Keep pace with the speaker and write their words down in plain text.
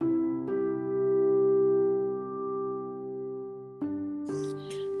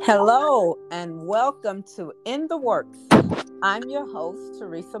Hello and welcome to In the Works. I'm your host,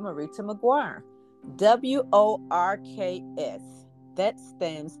 Teresa Marita McGuire. WORKS. That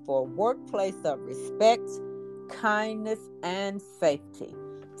stands for Workplace of Respect, Kindness, and Safety.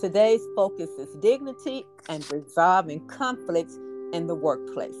 Today's focus is dignity and resolving conflicts in the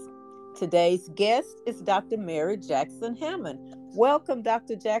workplace. Today's guest is Dr. Mary Jackson Hammond. Welcome,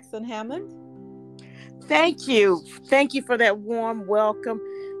 Dr. Jackson Hammond. Thank you. Thank you for that warm welcome.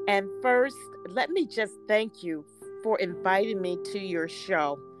 And first, let me just thank you for inviting me to your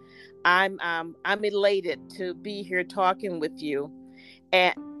show. I'm elated to be here talking with you.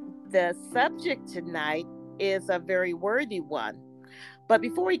 And the subject tonight is a very worthy one. But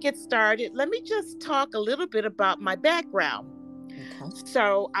before we get started, let me just talk a little bit about my background. Okay.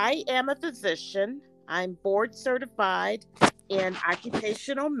 So, I am a physician. I'm board certified in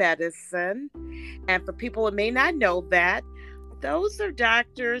occupational medicine. And for people who may not know that, those are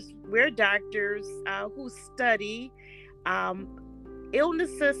doctors, we're doctors who study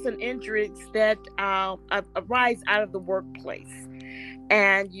illnesses and injuries that arise out of the workplace.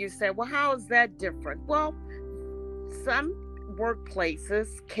 And you say, well, how is that different? Well, some workplaces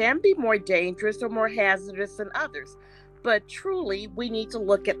can be more dangerous or more hazardous than others. But truly, we need to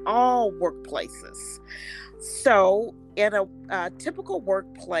look at all workplaces. So, in a typical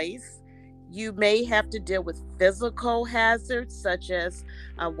workplace, you may have to deal with physical hazards, such as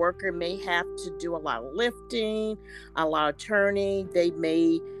a worker may have to do a lot of lifting, a lot of turning. They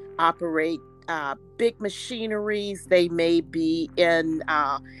may operate big machineries. They may be in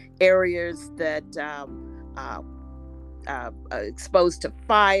areas that exposed to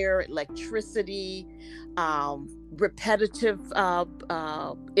fire, electricity, repetitive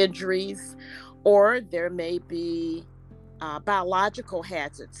injuries, or there may be biological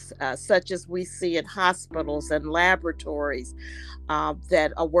hazards, such as we see in hospitals and laboratories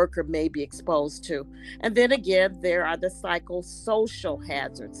that a worker may be exposed to. And then again, there are the psychosocial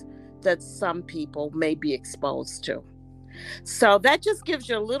hazards that some people may be exposed to. So that just gives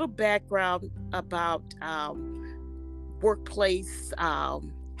you a little background about workplace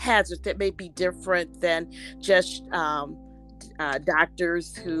hazards that may be different than just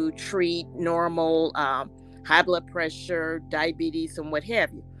doctors who treat normal high blood pressure, diabetes, and what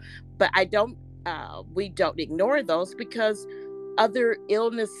have you. But we don't ignore those because other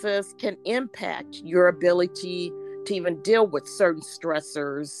illnesses can impact your ability to even deal with certain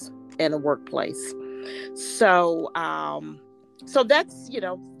stressors in a workplace. So, that's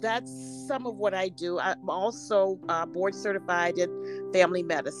some of what I do. I'm also board certified in family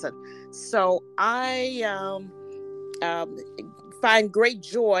medicine. So I find great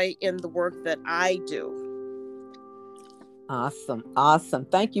joy in the work that I do. Awesome.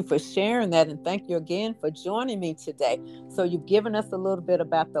 Thank you for sharing that, and thank you again for joining me today. So you've given us a little bit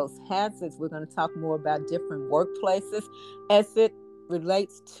about those hazards. We're going to talk more about different workplaces as it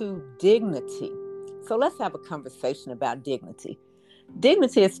relates to dignity. So let's have a conversation about dignity.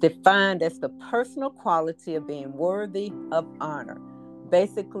 Dignity is defined as the personal quality of being worthy of honor.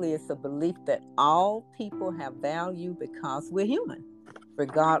 Basically, it's a belief that all people have value because we're human,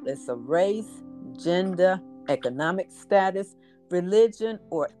 regardless of race, gender, economic status, religion,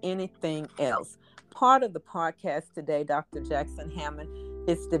 or anything else. Part of the podcast today, Dr. Jackson Hammond,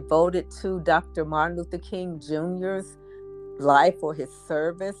 is devoted to Dr. Martin Luther King Jr.'s life or his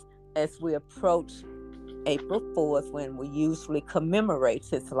service as we approach April 4th, when we usually commemorate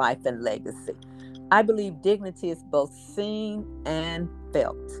his life and legacy. I believe dignity is both seen and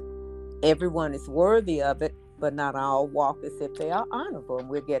felt. Everyone is worthy of it, but not all walk as if they are honorable, and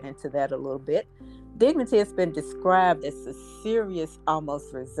we'll get into that a little bit. Dignity has been described as a serious,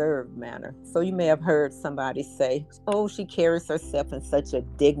 almost reserved manner. So you may have heard somebody say, oh, she carries herself in such a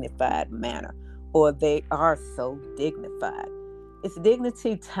dignified manner, or they are so dignified. Is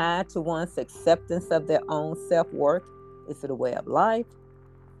dignity tied to one's acceptance of their own self-worth? Is it a way of life?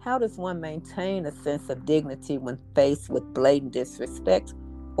 How does one maintain a sense of dignity when faced with blatant disrespect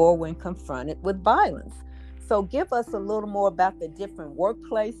or when confronted with violence? So give us a little more about the different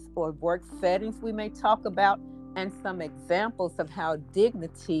workplace or work settings we may talk about, and some examples of how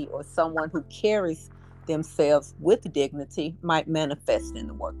dignity or someone who carries themselves with dignity might manifest in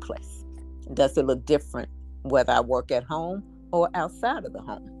the workplace. Does it look different whether I work at home or outside of the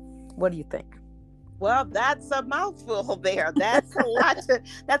home? What do you think? Well, that's a mouthful there. That's a lot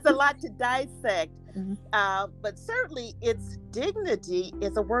to dissect. Mm-hmm. But certainly, it's dignity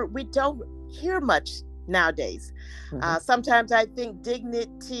is a word we don't hear much nowadays. Mm-hmm. Sometimes I think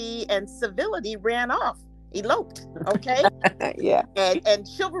dignity and civility ran off, eloped. Okay, Yeah. and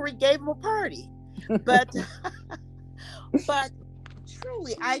chivalry gave them a party. But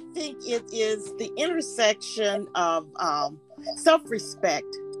truly, I think it is the intersection of self-respect,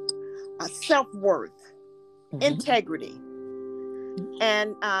 self-worth, integrity,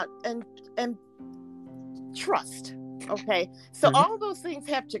 and trust. Okay, so all those things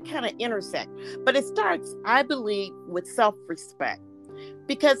have to kind of intersect, but it starts, I believe, with self-respect,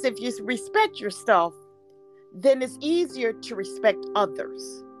 because if you respect yourself, then it's easier to respect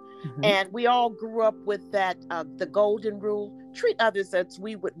others. And we all grew up with that, the golden rule: treat others as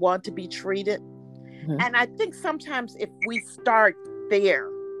we would want to be treated. And I think sometimes if we start there,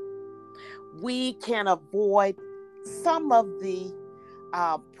 we can avoid some of the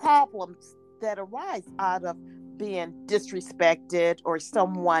problems that arise out of being disrespected, or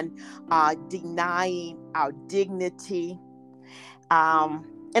someone denying our dignity. And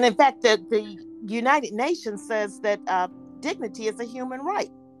in fact, the United Nations says that dignity is a human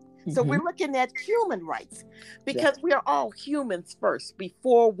right. So we're looking at human rights, because we are all humans first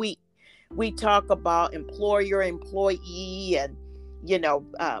before we talk about employer, employee, and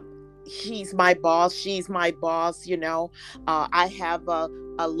he's my boss, she's my boss. I have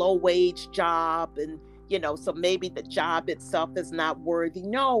a low wage job, and so maybe the job itself is not worthy.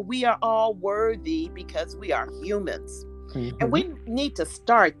 No, we are all worthy because we are humans, and we need to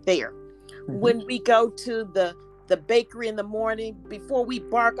start there. When we go to the bakery in the morning, before we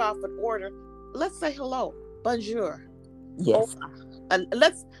bark off an order, let's say hello, bonjour. Yes.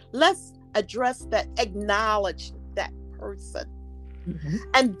 Let's address that, acknowledge that person,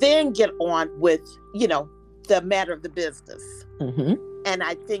 and then get on with the matter of the business. And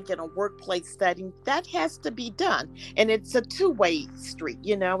I think in a workplace setting, that has to be done, and it's a two-way street.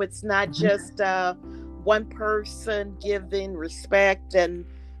 It's not just one person giving respect and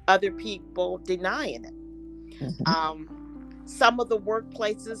other people denying it. Some of the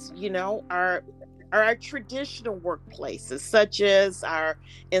workplaces, are our traditional workplaces, such as our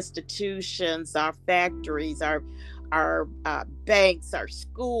institutions, our factories, our banks, our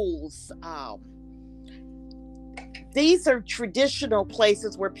schools. These are traditional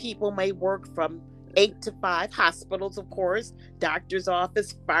places where people may work from 8 to 5. Hospitals, of course, doctor's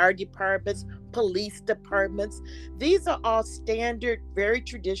office, fire departments, police departments. These are all standard, very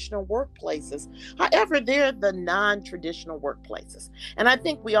traditional workplaces. However, they're the non-traditional workplaces. And I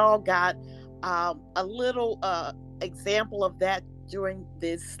think we all got a little example of that during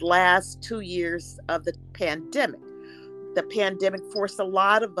this last 2 years of the pandemic. The pandemic forced a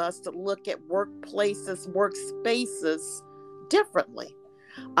lot of us to look at workplaces, workspaces differently.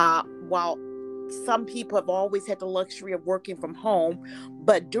 While some people have always had the luxury of working from home,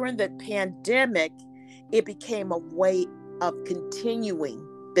 but during the pandemic, it became a way of continuing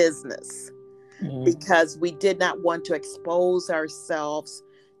business, because we did not want to expose ourselves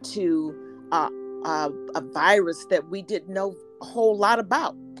to a virus that we didn't know a whole lot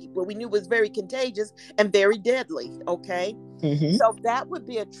about. What we knew was very contagious and very deadly. Okay. So that would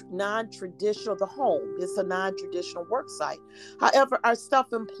be a non-traditional. The home is a non-traditional work site. However, our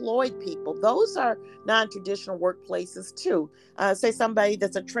self-employed people, those are non-traditional workplaces too. Say somebody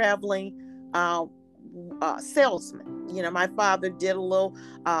that's a traveling salesman. My father did a little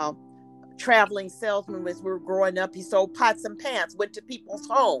traveling salesman as we were growing up. He sold pots and pans, went to people's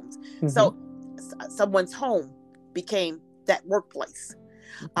homes. So someone's home became that workplace.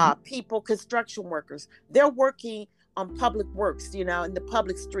 People, construction workers, they're working on public works, in the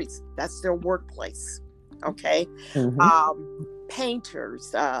public streets. That's their workplace. Okay.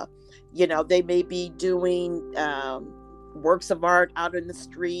 Painters, they may be doing works of art out in the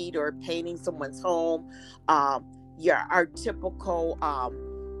street, or painting someone's home. Our typical,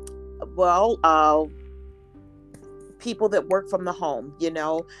 people that work from the home,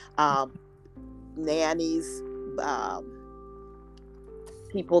 nannies,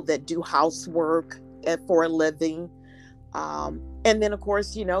 people that do housework for a living. And then, of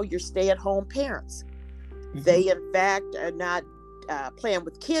course, your stay-at-home parents. They, in fact, are not playing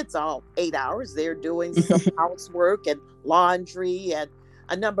with kids all 8 hours. They're doing some housework and laundry and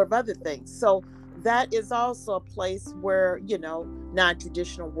a number of other things. So that is also a place where,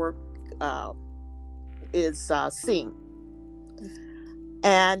 non-traditional work is seen.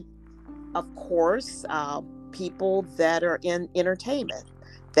 And, of course, people that are in entertainment,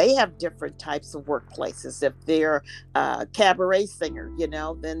 they have different types of workplaces. If they're a cabaret singer,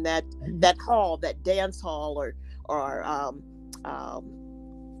 then that hall, that dance hall, or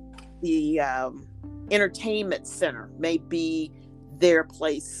the entertainment center may be their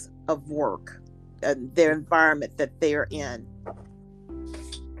place of work and their environment that they're in.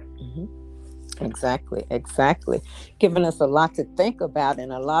 Exactly. Giving us a lot to think about,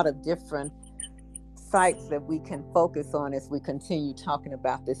 and a lot of different sites that we can focus on as we continue talking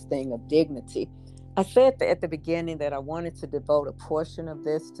about this thing of dignity. I said at the beginning that I wanted to devote a portion of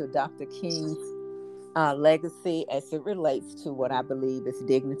this to Dr. King's legacy as it relates to what I believe is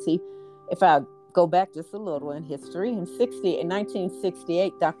dignity. If I go back just a little in history, in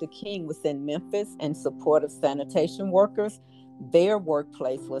 1968, Dr. King was in Memphis in support of sanitation workers. Their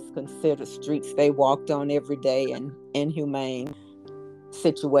workplace was considered streets they walked on every day and inhumane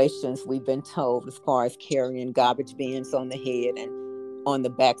situations, we've been told, as far as carrying garbage bins on the head and on the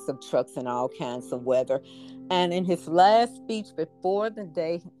backs of trucks in all kinds of weather. And in his last speech before the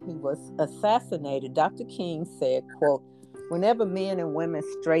day he was assassinated, Dr. King said, quote, "Whenever men and women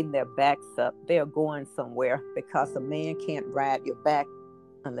straighten their backs up, they are going somewhere, because a man can't ride your back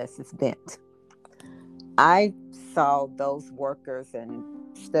unless it's bent." I saw those workers and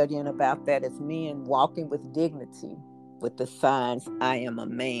studying about that as men walking with dignity, with the signs, "I am a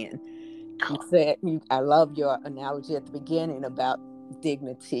man." You said, I love your analogy at the beginning about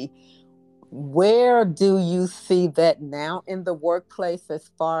dignity. Where do you see that now in the workplace, as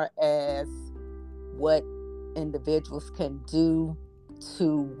far as what individuals can do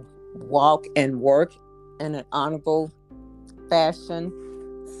to walk and work in an honorable fashion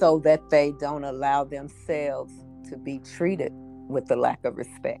so that they don't allow themselves to be treated with the lack of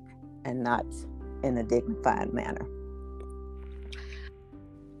respect and not in a dignified manner?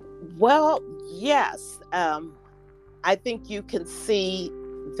 Well, yes. I think you can see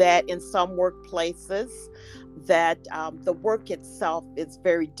that in some workplaces that the work itself is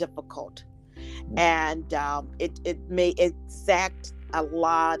very difficult, and it may exact a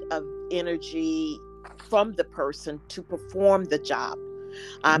lot of energy from the person to perform the job.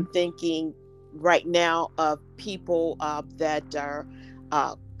 I'm thinking right now of people that are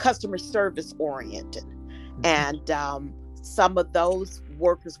customer service oriented, and some of those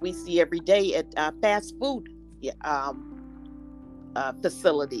workers we see every day at fast food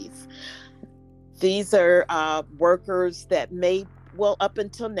facilities. These are workers that may, well, up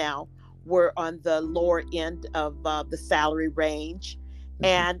until now, were on the lower end of the salary range,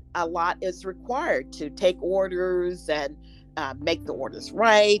 and a lot is required to take orders and make the orders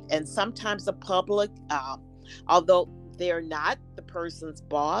right. And sometimes the public, although they're not the person's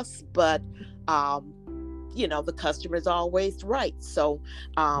boss, but the customer is always right. So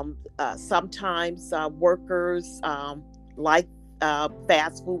sometimes workers, like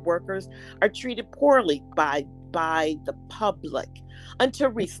fast food workers, are treated poorly by the public until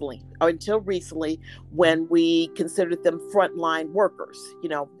recently, when we considered them frontline workers,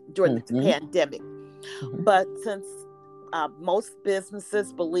 during the pandemic. But since most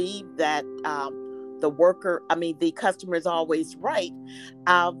businesses believe that the customer is always right,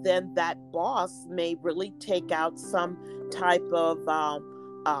 then that boss may really take out some type of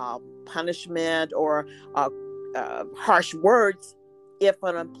punishment or harsh words if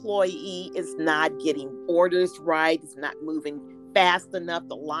an employee is not getting orders right, is not moving fast enough,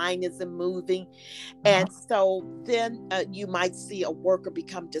 the line isn't moving. And so then you might see a worker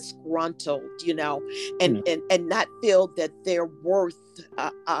become disgruntled, and not feel that their worth,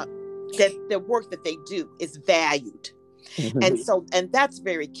 that the work that they do is valued. And that's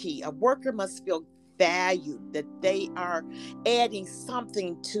very key. A worker must feel valued, that they are adding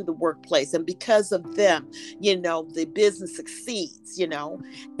something to the workplace, and because of them, the business succeeds,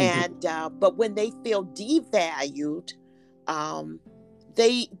 and but when they feel devalued,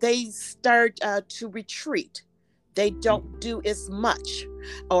 they start to retreat. They don't do as much,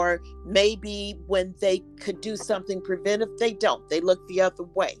 or maybe when they could do something preventive, they don't. They look the other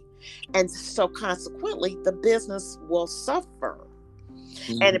way. And so consequently, the business will suffer.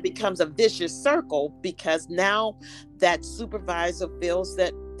 And it becomes a vicious circle, because now that supervisor feels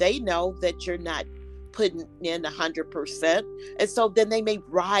that they know that you're not putting in 100%. And so then they may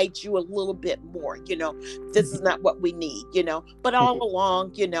ride you a little bit more, this is not what we need, but all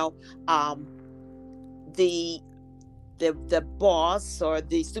along, the boss or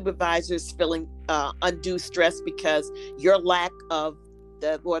the supervisor is feeling undue stress because your lack of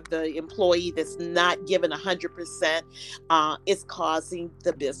the employee that's not given 100% is causing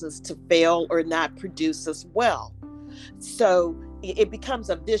the business to fail or not produce as well. So it becomes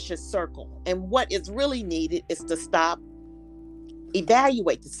a vicious circle. And what is really needed is to stop,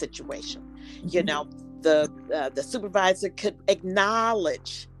 evaluate the situation. The supervisor could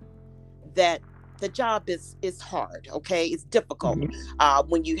acknowledge that the job is hard. Okay, it's difficult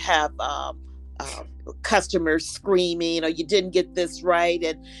when you have customers screaming, or you didn't get this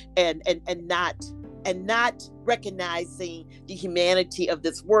right, and not recognizing the humanity of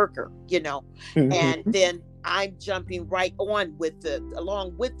this worker, and then I'm jumping right on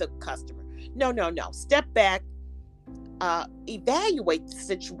along with the customer. No, no, no. Step back, evaluate the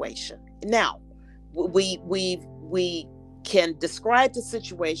situation. Now, we can describe the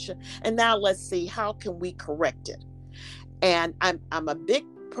situation, and now let's see how can we correct it. And I'm a big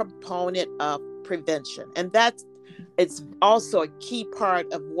proponent of prevention, and it's also a key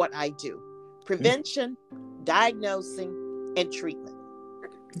part of what I do: prevention, diagnosing, and treatment.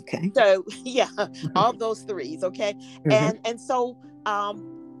 Okay. So yeah, all those threes. Okay, and so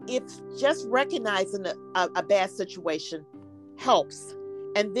if just recognizing a bad situation helps,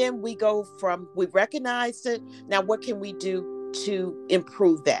 and then we recognized it. Now, what can we do to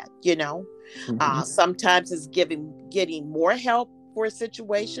improve that? Sometimes it's getting more help for a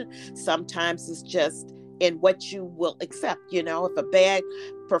situation. Sometimes it's just in what you will accept. If a bad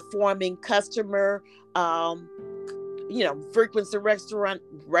performing customer, frequents the restaurant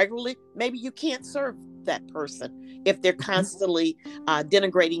regularly, maybe you can't serve that person if they're constantly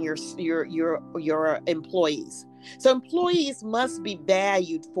denigrating your employees. So employees must be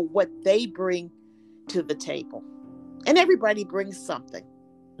valued for what they bring to the table, and everybody brings something.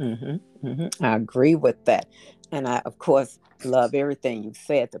 I agree with that. And I, of course, love everything you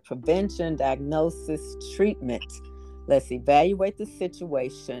said. The prevention, diagnosis, treatment. Let's evaluate the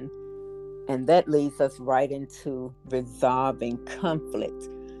situation. And that leads us right into resolving conflict.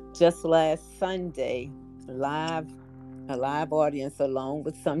 Just last Sunday, a live audience, along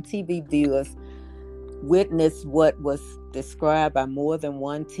with some TV viewers, witnessed what was described by more than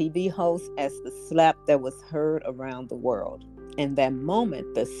one TV host as the slap that was heard around the world. In that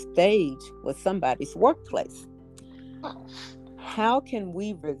moment, the stage was somebody's workplace. How can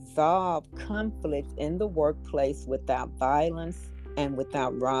we resolve conflict in the workplace without violence and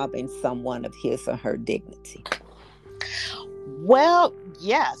without robbing someone of his or her dignity? Well,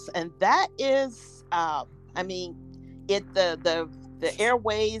 yes, and that is, the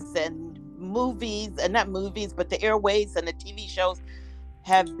airways and movies, and not movies, but the airways and the TV shows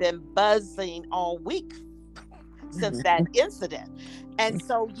have been buzzing all week since that incident. And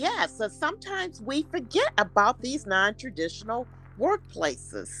so, so sometimes we forget about these non-traditional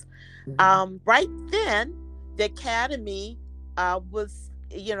workplaces. Right then, the Academy was,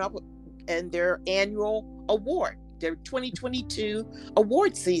 in their annual award, their 2022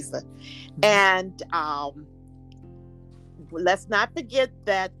 award season. And let's not forget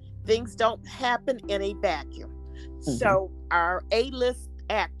that things don't happen in a vacuum. So our A-list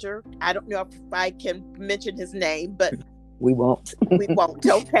actor, I don't know if I can mention his name, but we won't. We won't.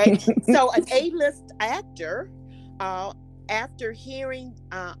 Okay. So an A-list actor, after hearing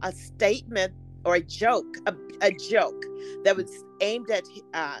a statement or a joke that was aimed at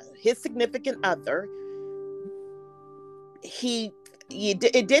his significant other,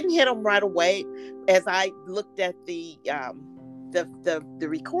 it didn't hit him right away as I looked at the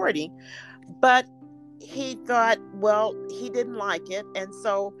recording, but he thought, well, he didn't like it, and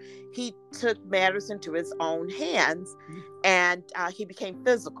so he took matters into his own hands, and he became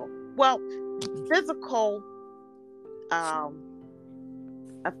physical. Well, a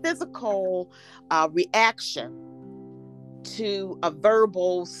physical reaction to a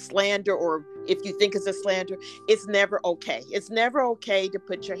verbal slander, or if you think it's a slander, it's never okay. It's never okay to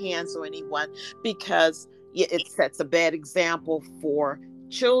put your hands on anyone, because it sets a bad example for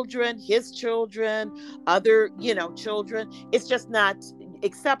children, his children, other, children. It's just not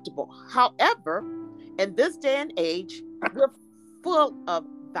acceptable. However, in this day and age, we're full of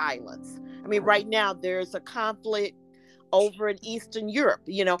violence. I mean, right now there's a conflict over in Eastern Europe.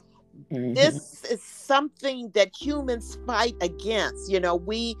 This is something that humans fight against.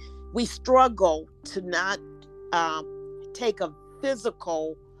 We struggle to not take a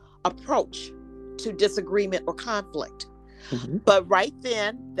physical approach to disagreement or conflict. But right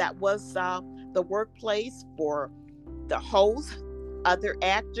then, that was the workplace for the host, other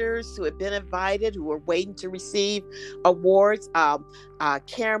actors who had been invited, who were waiting to receive awards,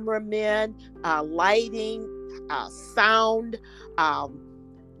 cameramen, lighting, sound,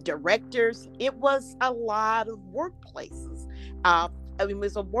 directors. It was a lot of workplaces. It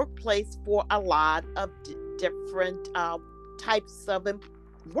was a workplace for a lot of different types of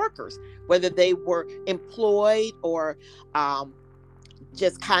workers, whether they were employed or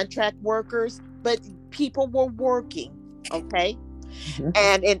just contract workers, but people were working. Okay.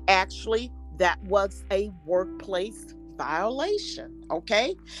 And actually, that was a workplace violation.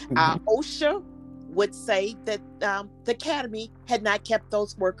 Okay. OSHA would say that the Academy had not kept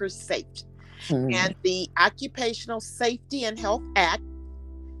those workers safe. And the Occupational Safety and Health Act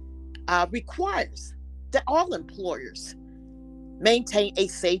requires that all employers maintain a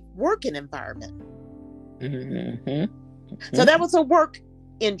safe working environment. So that was a work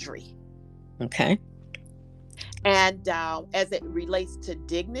injury. Okay. And as it relates to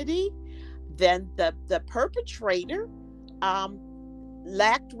dignity, then the perpetrator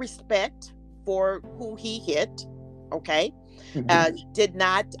lacked respect for who he hit. Okay, did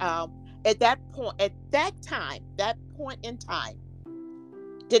not at that point in time,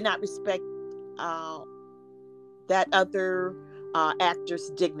 did not respect that other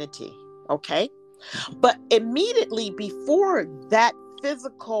actor's dignity. Okay, but immediately before that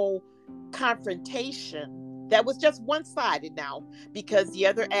physical confrontation, that was just one-sided now, because the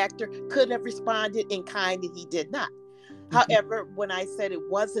other actor could have responded in kind and he did not. However, when I said it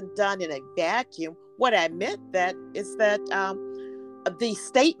wasn't done in a vacuum, what I meant that is that the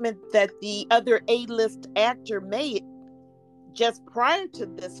statement that the other A-list actor made just prior to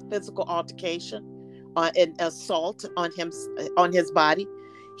this physical altercation, an assault on his body,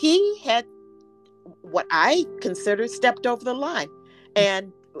 he had what I consider stepped over the line,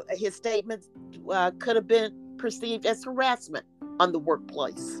 and his statements could have been perceived as harassment on the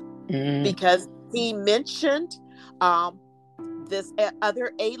workplace, because he mentioned this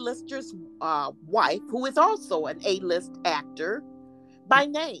other A-lister's wife, who is also an A-list actor, by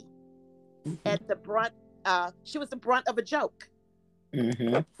name. At the brunt, she was the brunt of a joke,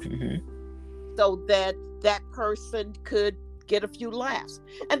 so that person could get a few laughs,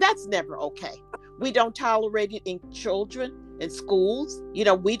 and that's never okay. We don't tolerate it in children, in schools.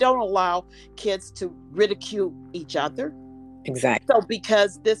 We don't allow kids to ridicule each other. Exactly. So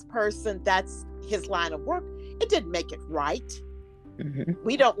because this person, that's his line of work, it didn't make it right.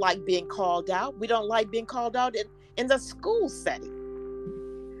 We don't like being called out. We don't like being called out in the school setting,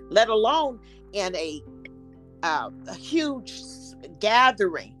 let alone in a huge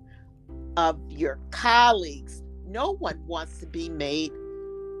gathering of your colleagues. No one wants to be made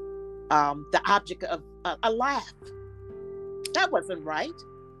the object of a laugh. That wasn't right.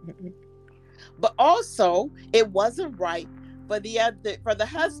 But also, it wasn't right for the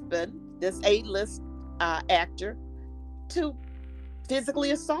husband, this A-list actor, to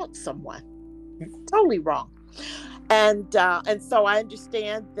physically assault someone. Totally wrong. And so I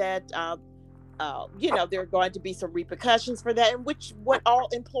understand that there are going to be some repercussions for that, and what all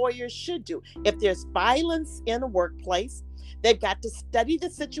employers should do. If there's violence in a workplace, they've got to study the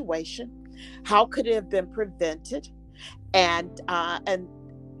situation. How could it have been prevented? And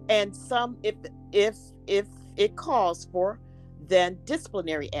some, if it calls for, then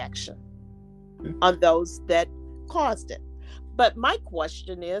disciplinary action on those that caused it. But my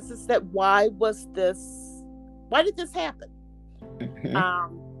question is that why did this happen?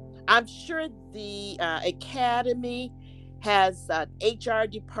 I'm sure the academy has an HR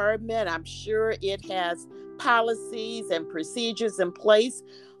department. I'm sure it has policies and procedures in place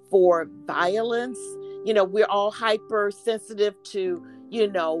for violence. We're all hypersensitive to,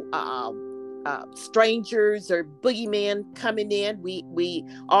 strangers or boogeymen coming in. We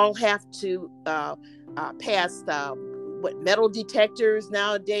all have to pass metal detectors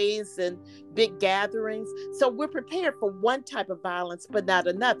nowadays and big gatherings. So we're prepared for one type of violence, but not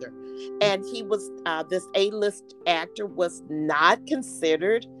another. And he was, this A-list actor was not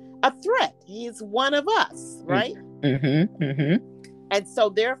considered a threat. He's one of us, right? And so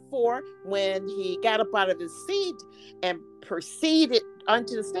therefore, when he got up out of his seat and proceeded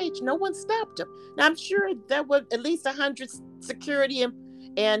onto the stage, no one stopped him. Now, I'm sure there were at least 100 security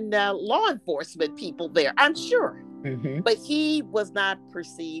and law enforcement people there, I'm sure. But he was not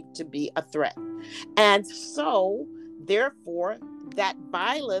perceived to be a threat. And so, therefore, that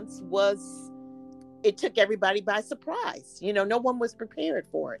violence it took everybody by surprise. No one was prepared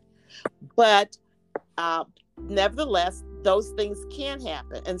for it. But nevertheless, those things can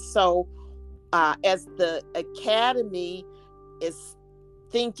happen. And so, as the academy is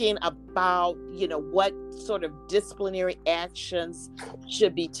thinking about, what sort of disciplinary actions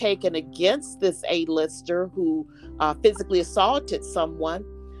should be taken against this A-lister who physically assaulted someone,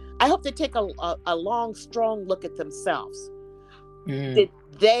 I hope they take a long, strong look at themselves. Did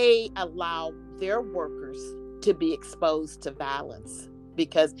they allow their workers to be exposed to violence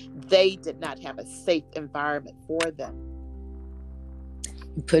because they did not have a safe environment for them?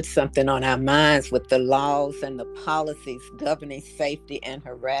 Put something on our minds with the laws and the policies governing safety and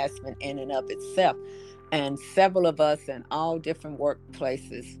harassment in and of itself. And several of us in all different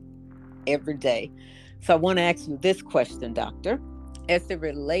workplaces every day. So I want to ask you this question, Doctor. As it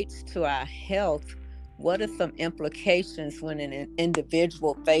relates to our health, what are some implications when an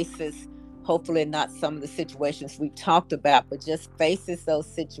individual faces, hopefully not some of the situations we talked about, but just faces those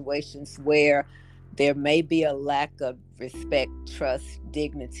situations where there may be a lack of respect, trust,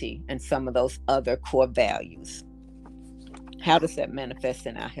 dignity, and some of those other core values? How does that manifest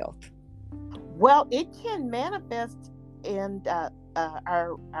in our health? Well, it can manifest in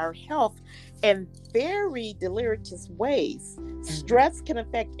our health in very deleterious ways. Mhm. Stress can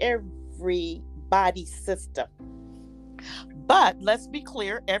affect every body system, but let's be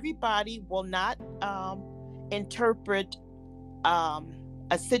clear: everybody will not interpret um,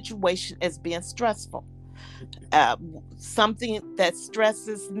 a situation as being stressful. Uh, Something that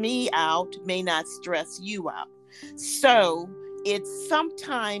stresses me out may not stress you out. So it's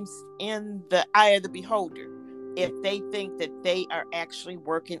sometimes in the eye of the beholder if they think that they are actually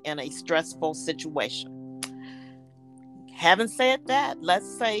working in a stressful situation. Having said that,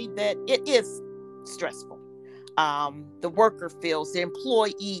 let's say that it is stressful. The worker feels, the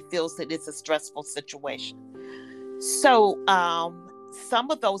employee feels that it's a stressful situation. So some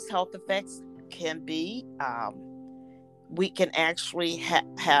of those health effects can be we can actually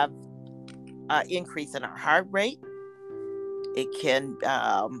have increase in our heart rate. It can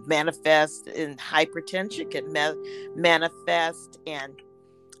manifest in hypertension. It can manifest in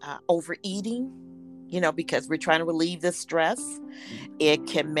overeating, because we're trying to relieve the stress. It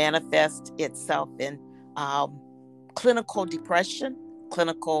can manifest itself in um, clinical depression,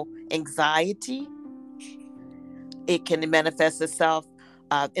 clinical anxiety. It can manifest itself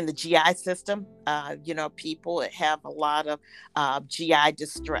in the GI system. People have a lot of GI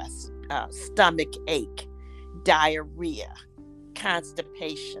distress, stomach ache, diarrhea,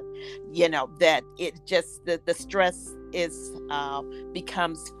 constipation. That it just the stress is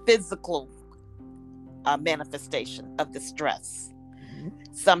becomes physical manifestation of the stress. Mhm.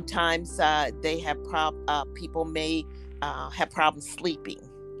 Sometimes they have people may have problems sleeping.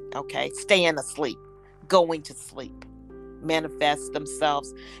 Okay, staying asleep, going to sleep, manifest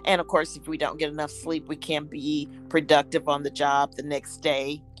themselves. And of course, if we don't get enough sleep, we can't be productive on the job the next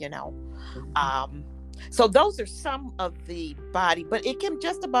day. Mhm. um, so those are some of the body, but it can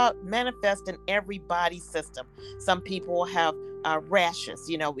just about manifest in every body system. Some people have rashes.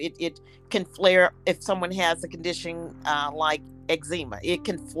 It can flare if someone has a condition like eczema. It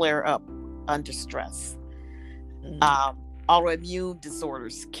can flare up under stress. Mhm. um, Autoimmune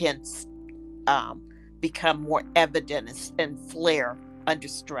disorders can um, become more evident and flare under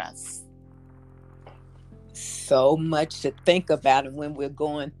stress. So much to think about, and when we're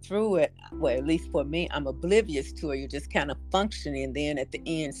going through it, well, at least for me, I'm oblivious to it. You're just kind of functioning. And then at the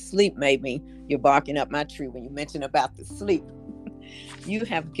end, sleep made me, you're barking up my tree when you mentioned about the sleep. You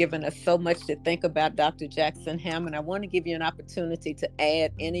have given us so much to think about, Dr. Jackson Hammond. I want to give you an opportunity to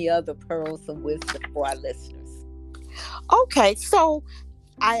add any other pearls of wisdom for our listeners. Okay, so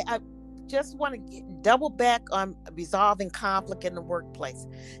I just want to double back on resolving conflict in the workplace.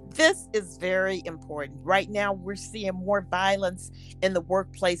 This is very important. Right now, we're seeing more violence in the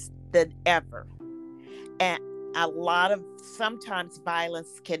workplace than ever. And a lot of sometimes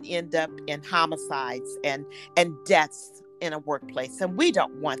violence can end up in homicides and deaths in a workplace. And we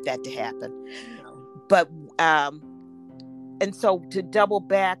don't want that to happen. No. But, um, and so to double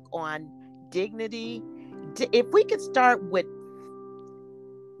back on dignity, if we could start with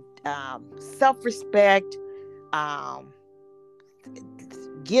self respect, um,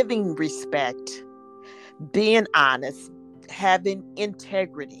 giving respect, being honest, having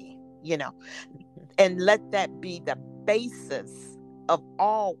integrity, and let that be the basis of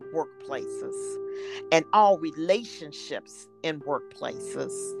all workplaces and all relationships in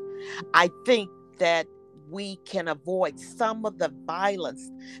workplaces. I think that we can avoid some of the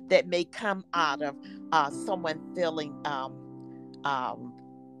violence that may come out of someone feeling um,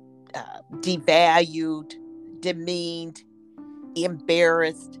 devalued, demeaned,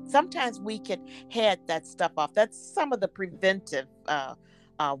 embarrassed. Sometimes we can head that stuff off. That's some of the preventive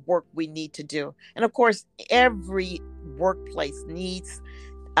work we need to do. And of course, every workplace needs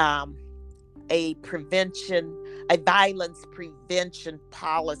um, a violence prevention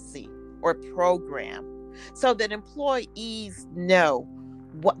policy or program, so that employees know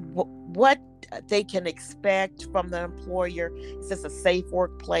what they can expect from the employer. Is this a safe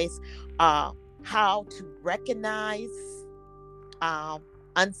workplace? How to recognize um,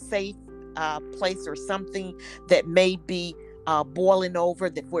 unsafe place or something that may be boiling over,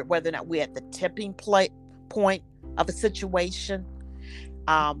 whether or not we're at the tipping point of a situation.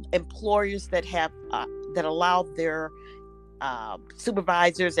 Employers that allow their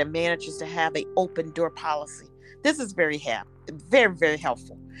supervisors and managers to have an open door policy. This is very, very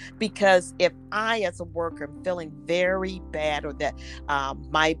helpful, because if I, as a worker, am feeling very bad, or that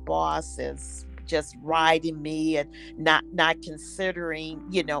my boss is just riding me and not considering,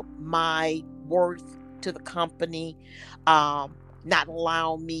 my worth to the company, not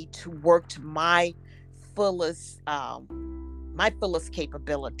allowing me to work to fullest, my fullest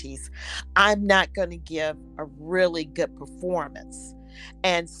capabilities, I'm not going to give a really good performance.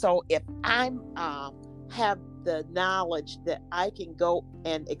 And so if I'm have the knowledge that I can go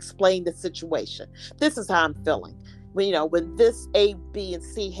and explain the situation, this is how I'm feeling. When this A, B, and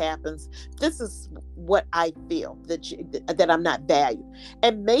C happens, this is what I feel that I'm not valued.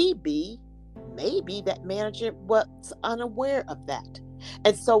 And maybe that manager was unaware of that.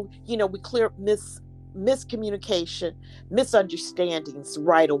 And so, we clear up miscommunication, misunderstandings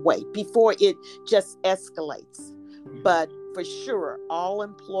right away before it just escalates. But for sure, all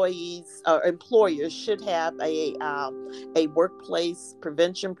employees or employers should have a workplace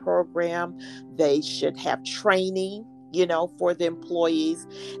prevention program. They should have training, for the employees,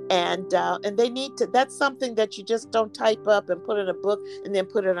 and they need to. That's something that you just don't type up and put in a book and then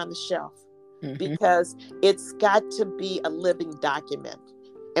put it on the shelf, because it's got to be a living document,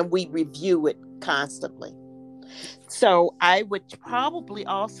 and we review it constantly. So I would probably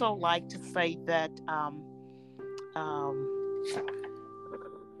also like to say that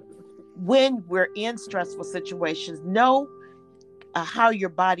when we're in stressful situations, know how your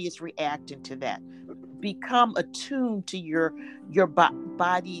body is reacting to that. Become attuned to your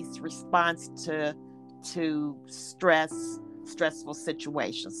body's response to stressful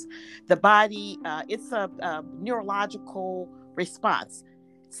situations. The body, it's a neurological response.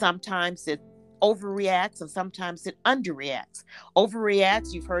 Sometimes it overreacts and sometimes it underreacts.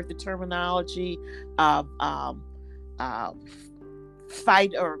 Overreacts, you've heard the terminology of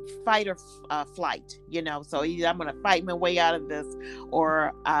fight or flight, so either I'm going to fight my way out of this,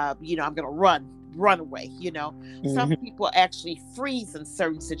 or I'm going to run away. Some people actually freeze in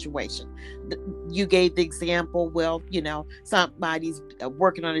certain situations. You gave the example, well, somebody's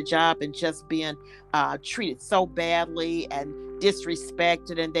working on a job and just being treated so badly and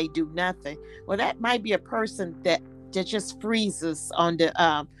disrespected, and they do nothing. Well, that might be a person that just freezes under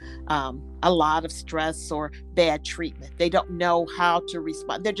a lot of stress or bad treatment. They don't know how to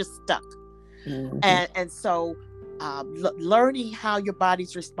respond. They're just stuck. And so learning how your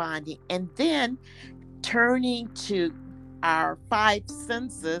body's responding, and then turning to our 5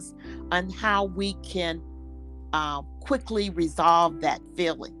 senses on how we can quickly resolve that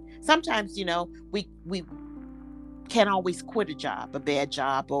feeling. Sometimes, we can't always quit a bad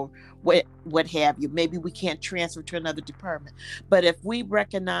job, or what have you. Maybe we can't transfer to another department. But if we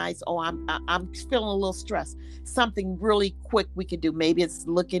recognize, I'm feeling a little stressed, something really quick we can do. Maybe it's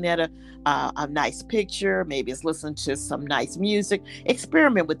looking at a nice picture. Maybe it's listening to some nice music.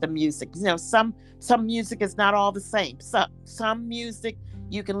 Experiment with the music. Some music is not all the same. Some music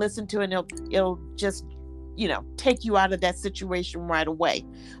you can listen to and it'll just take you out of that situation right away.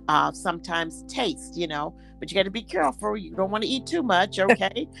 Sometimes taste, but you got to be careful. You don't want to eat too much,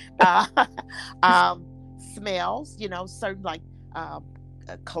 okay? Smells, certain like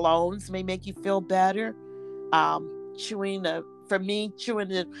colognes may make you feel better. Chewing a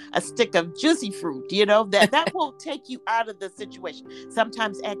stick of juicy fruit, that won't take you out of the situation.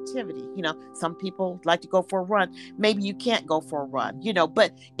 Sometimes activity, some people like to go for a run. Maybe you can't go for a run,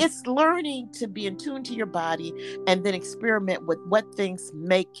 but it's learning to be in tune to your body and then experiment with what things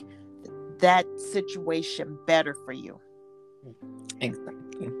make that situation better for you.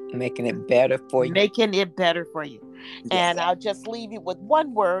 Exactly. Making it better for you. Yes. And I'll just leave you with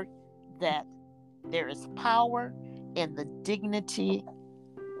one word, that there is power in the dignity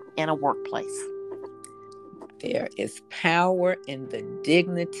in a workplace. There is power in the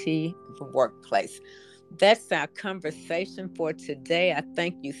dignity of the workplace. That's our conversation for today. I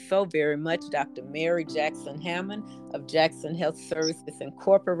thank you so very much, Dr. Mary Jackson Hammond of Jackson Health Services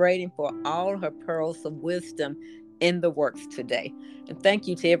Incorporated, for all her pearls of wisdom in the works today. And thank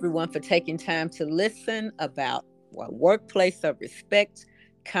you to everyone for taking time to listen about a workplace of respect,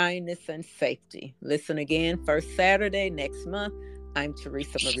 kindness, and safety. Listen again first Saturday next month. I'm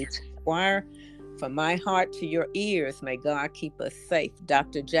Teresa Marie Squire. From my heart to your ears, may God keep us safe.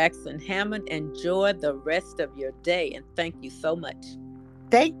 Dr. Jackson Hammond, enjoy the rest of your day, and thank you so much.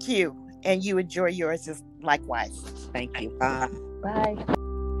 Thank you. And you enjoy yours likewise. Thank you. Bye. Bye.